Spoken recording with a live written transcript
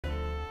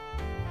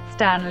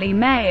Stanley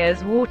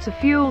Meyer's water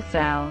fuel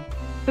cell.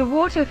 The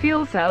water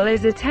fuel cell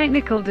is a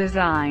technical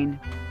design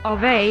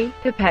of a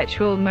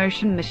perpetual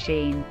motion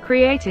machine,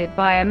 created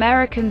by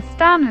American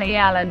Stanley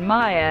Allen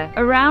Meyer,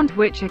 around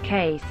which a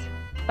case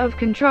of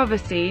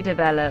controversy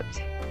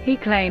developed. He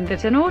claimed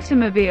that an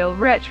automobile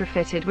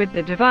retrofitted with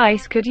the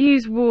device could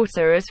use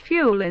water as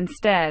fuel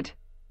instead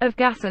of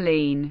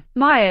gasoline.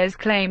 Meyer's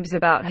claims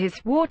about his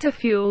water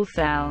fuel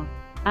cell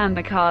and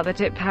the car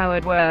that it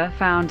powered were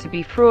found to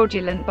be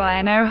fraudulent by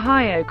an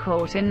Ohio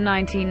court in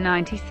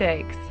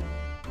 1996.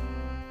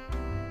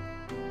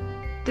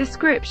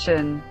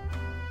 Description: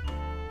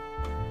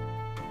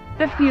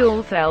 the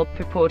fuel cell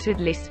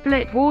purportedly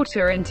split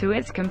water into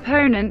its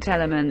component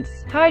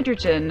elements,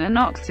 hydrogen and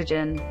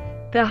oxygen.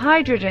 The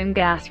hydrogen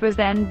gas was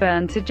then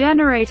burned to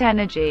generate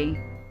energy,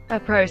 a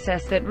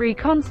process that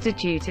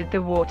reconstituted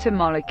the water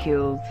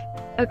molecules.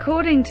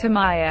 According to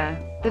Meyer,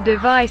 the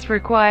device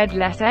required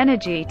less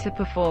energy to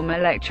perform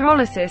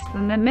electrolysis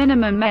than the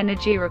minimum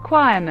energy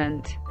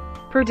requirement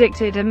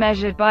predicted or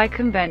measured by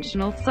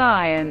conventional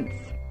science.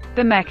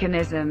 The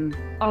mechanism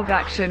of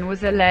action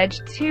was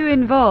alleged to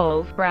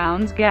involve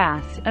Brown's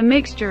gas, a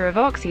mixture of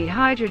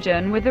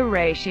oxyhydrogen with a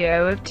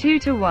ratio of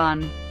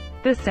 2:1.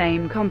 The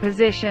same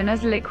composition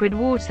as liquid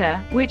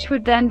water, which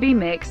would then be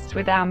mixed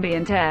with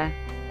ambient air.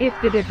 If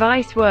the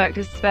device worked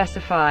as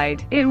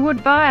specified, it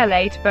would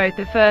violate both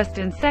the first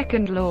and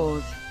second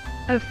laws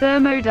of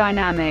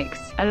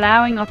thermodynamics,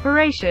 allowing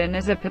operation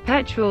as a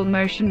perpetual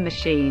motion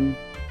machine.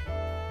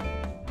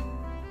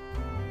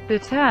 The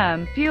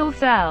term fuel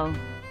cell.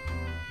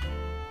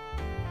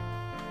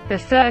 The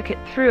circuit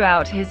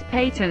throughout his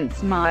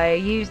patents, Meyer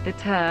used the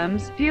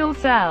terms fuel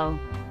cell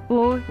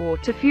or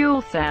water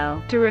fuel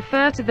cell to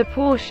refer to the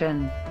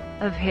portion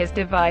of his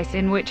device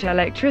in which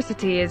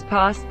electricity is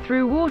passed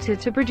through water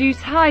to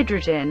produce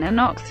hydrogen and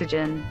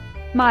oxygen.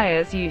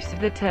 Meyer's use of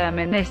the term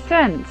in this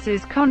sense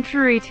is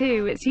contrary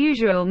to its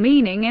usual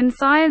meaning in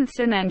science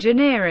and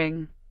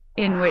engineering,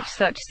 in which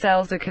such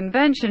cells are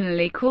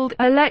conventionally called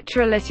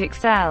electrolytic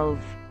cells.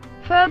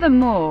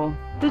 Furthermore,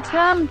 the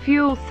term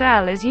fuel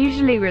cell is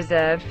usually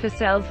reserved for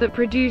cells that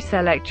produce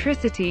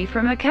electricity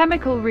from a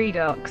chemical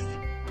redox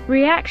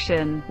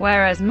reaction,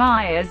 whereas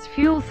Meyer's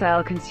fuel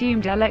cell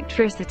consumed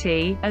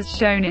electricity, as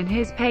shown in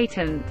his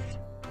patents,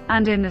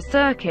 and in the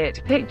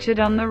circuit pictured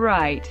on the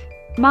right.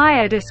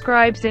 Meyer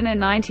describes in a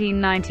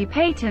 1990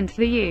 patent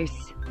the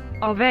use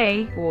of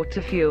a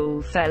water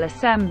fuel cell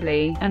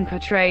assembly, and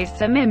portrays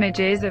some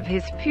images of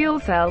his fuel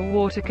cell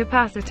water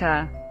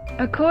capacitor.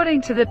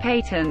 According to the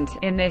patent,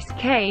 in this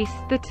case,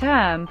 the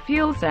term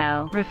fuel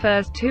cell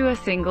refers to a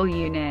single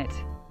unit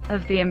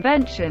of the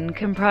invention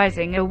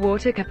comprising a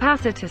water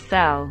capacitor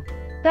cell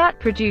that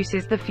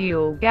produces the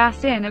fuel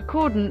gas in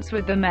accordance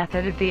with the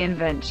method of the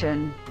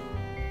invention.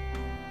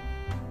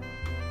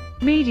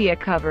 Media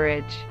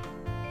coverage.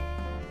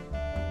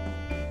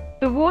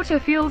 The water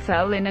fuel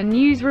cell in a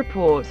news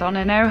report on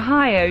an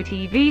Ohio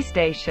TV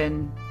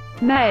station.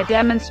 Meyer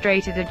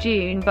demonstrated a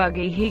dune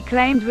buggy he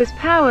claimed was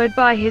powered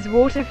by his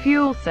water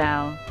fuel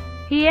cell.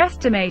 He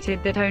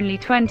estimated that only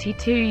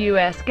 22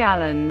 U.S.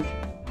 gallons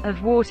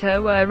of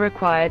water were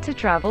required to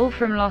travel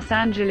from Los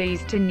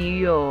Angeles to New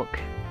York.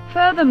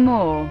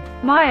 Furthermore,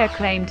 Meyer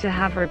claimed to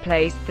have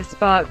replaced the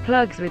spark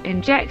plugs with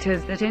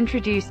injectors that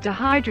introduced a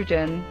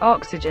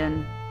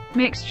hydrogen-oxygen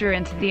mixture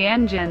into the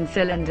engine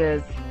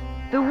cylinders.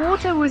 The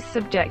water was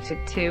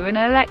subjected to an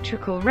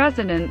electrical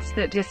resonance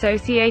that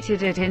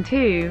dissociated it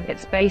into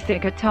its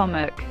basic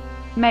atomic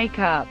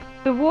makeup.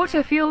 The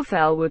water fuel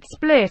cell would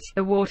split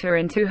the water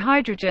into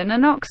hydrogen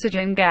and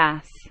oxygen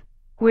gas,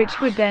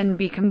 which would then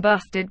be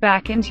combusted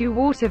back into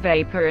water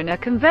vapor in a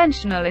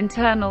conventional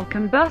internal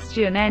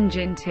combustion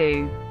engine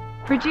to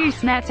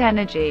produce net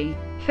energy.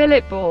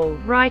 Philip Ball,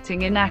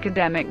 writing in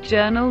academic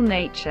journal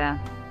Nature,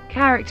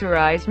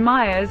 characterized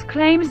Meyer's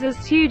claims as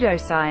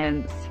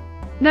pseudoscience,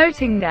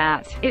 noting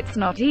that it's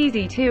not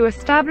easy to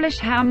establish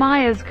how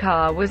Meyer's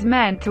car was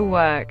meant to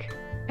work,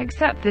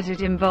 except that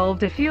it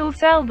involved a fuel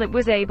cell that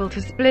was able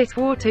to split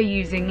water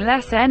using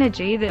less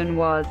energy than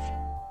was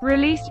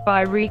released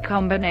by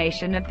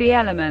recombination of the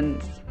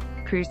elements.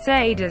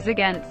 Crusaders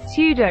against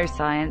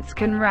pseudoscience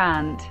can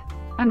rant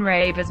and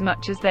rave as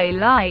much as they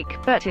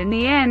like, but in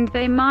the end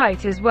they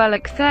might as well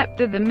accept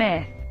that the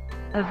myth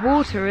of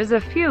water as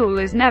a fuel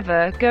is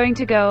never going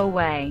to go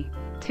away.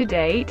 To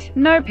date,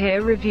 no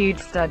peer-reviewed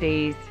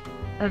studies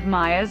of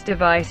Meyer's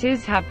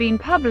devices have been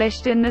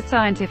published in the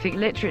scientific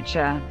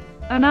literature.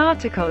 An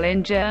article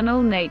in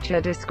journal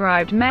Nature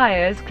described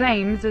Meyer's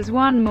claims as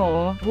one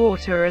more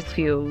water as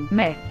fuel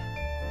myth.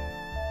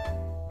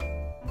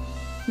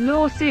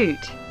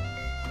 Lawsuit.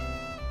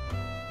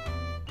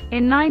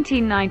 In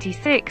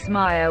 1996,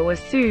 Meyer was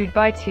sued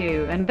by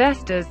two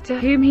investors to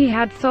whom he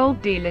had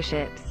sold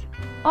dealerships,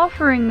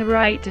 offering the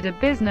right to do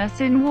business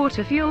in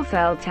water fuel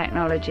cell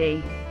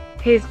technology.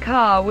 His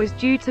car was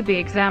due to be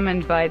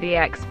examined by the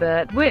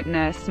expert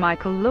witness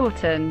Michael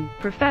Lawton,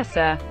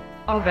 professor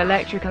of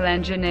electrical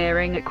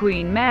engineering at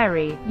Queen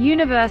Mary,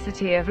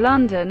 University of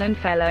London and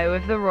Fellow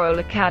of the Royal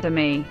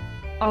Academy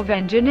of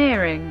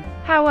Engineering.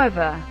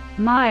 However,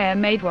 Meyer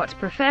made what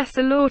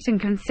Professor Lawton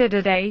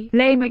considered a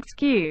lame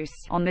excuse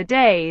on the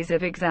days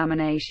of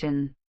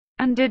examination,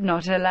 and did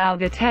not allow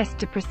the test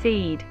to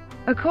proceed.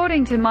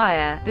 According to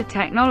Meyer, the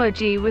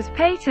technology was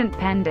patent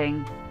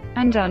pending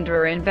and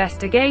under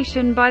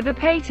investigation by the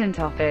Patent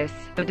Office,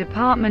 the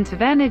Department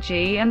of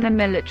Energy and the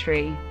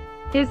military.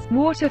 His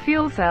water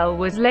fuel cell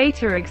was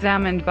later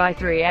examined by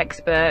 3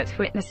 expert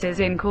witnesses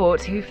in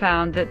court who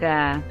found that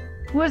there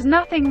was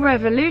nothing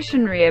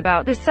revolutionary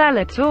about the cell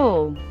at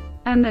all,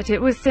 and that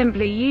it was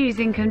simply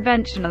using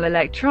conventional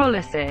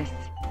electrolysis.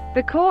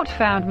 The court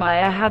found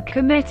Meyer had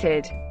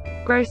committed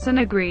gross and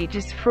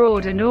egregious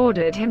fraud and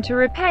ordered him to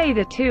repay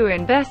the 2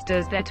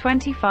 investors their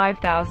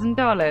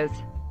 $25,000.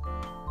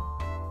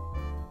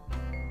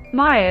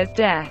 Meyer's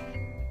death.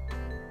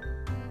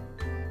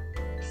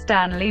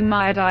 Stanley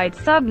Meyer died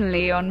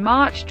suddenly on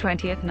March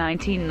 20,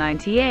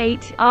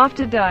 1998,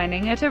 after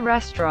dining at a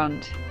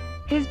restaurant.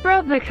 His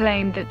brother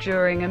claimed that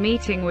during a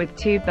meeting with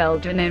 2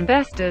 Belgian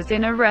investors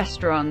in a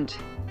restaurant,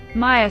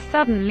 Meyer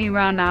suddenly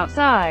ran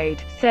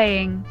outside,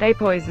 saying, "They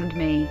poisoned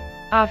me."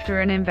 After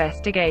an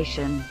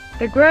investigation,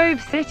 the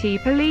Grove City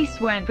Police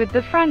went with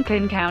the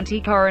Franklin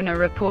County coroner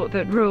report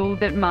that ruled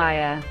that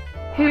Meyer,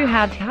 who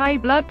had high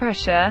blood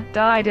pressure,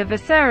 died of a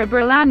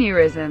cerebral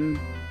aneurysm.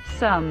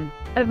 Some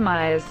of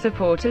Meyer's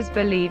supporters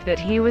believe that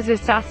he was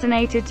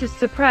assassinated to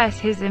suppress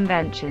his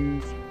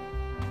inventions.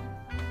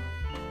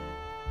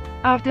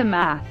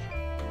 Aftermath.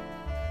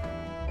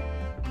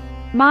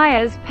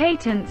 Meyer's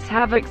patents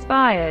have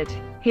expired.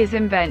 His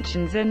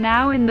inventions are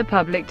now in the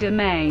public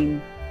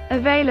domain,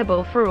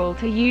 available for all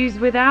to use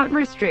without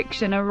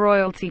restriction or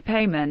royalty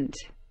payment.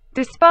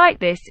 Despite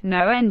this,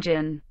 no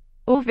engine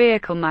or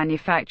vehicle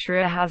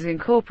manufacturer has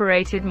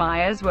incorporated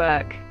Meyer's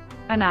work.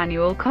 An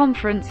annual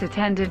conference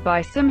attended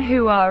by some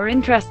who are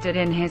interested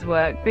in his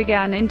work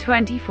began in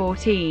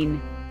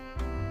 2014.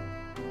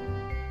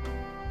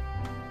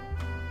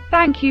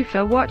 Thank you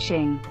for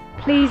watching.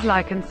 Please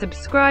like and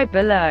subscribe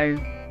below.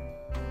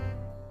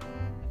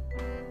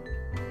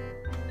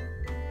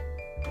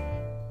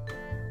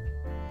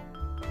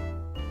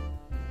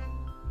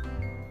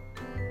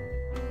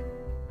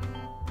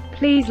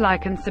 Please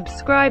like and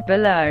subscribe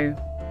below.